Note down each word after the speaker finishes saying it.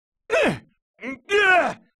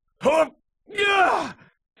Hump! Yeah!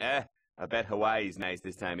 I bet Hawaii's nice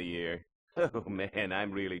this time of year. Oh, man,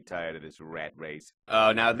 I'm really tired of this rat race.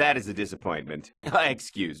 Oh, now that is a disappointment.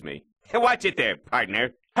 Excuse me. Watch it there,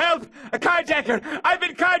 partner. Help! A carjacker! I've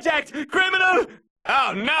been carjacked! Criminal!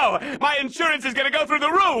 Oh, no! My insurance is gonna go through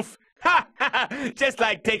the roof! Ha! Ha! Just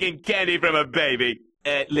like taking candy from a baby.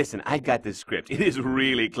 Listen, I got this script. It is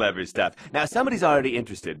really clever stuff. Now, somebody's already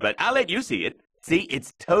interested, but I'll let you see it. See,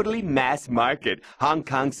 it's totally mass market. Hong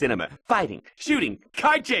Kong cinema. Fighting, shooting,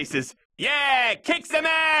 car chases. Yeah, kick some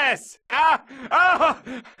ass!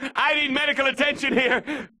 I need medical attention here.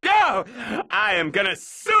 Go! I am gonna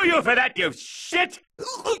sue you for that, you shit!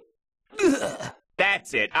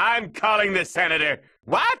 That's it. I'm calling the senator.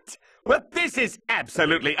 What? Well, this is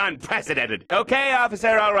absolutely unprecedented. Okay,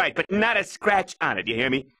 officer, all right, but not a scratch on it, you hear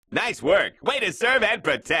me? Nice work. Way to serve and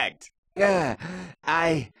protect.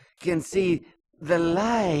 I can see the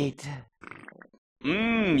light.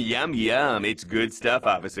 Yum, yum. It's good stuff,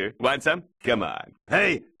 officer. Want some? Come on.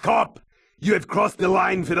 Hey, cop! You have crossed the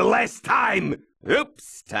line for the last time!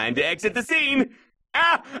 Oops, time to exit the scene.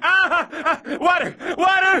 Water!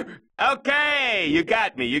 Water! Okay, you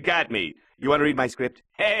got me, you got me. You want to read my script?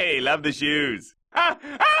 Hey, love the shoes. Run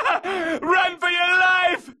for your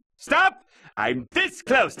life! Stop! I'm this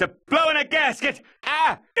close to blowing a gasket.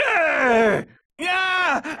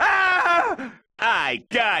 I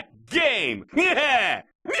got game. Yeah!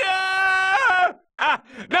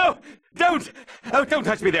 No! Don't! Oh, don't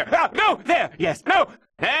touch me there. No! There! Yes, no!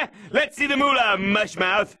 Let's see the moolah,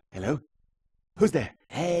 mushmouth. Hello? Who's there?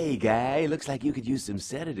 Hey, guy, looks like you could use some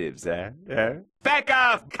sedatives, huh? Back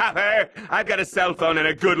off, copper! I've got a cell phone and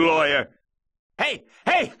a good lawyer. Hey,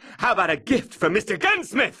 how about a gift from Mr.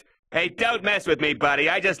 Gunsmith? Hey, don't mess with me, buddy.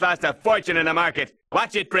 I just lost a fortune in the market.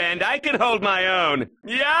 Watch it, friend. I can hold my own.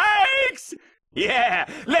 Yikes! Yeah,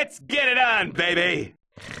 let's get it on, baby.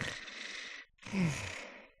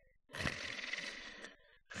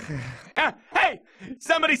 Hey!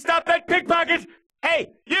 Somebody stop that pickpocket!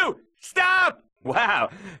 Hey, you! Stop! Wow,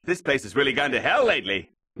 this place has really gone to hell lately.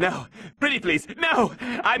 No, pretty please, no!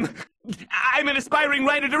 I'm an aspiring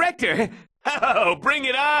writer-director. Oh, bring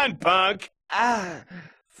it on, punk!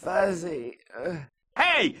 Fuzzy.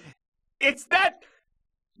 Hey! It's that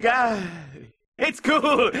guy. It's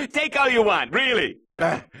cool. Take all you want, really.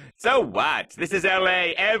 So what? This is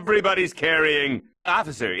L.A. Everybody's carrying.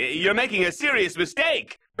 Officer, you're making a serious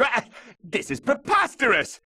mistake. This is preposterous.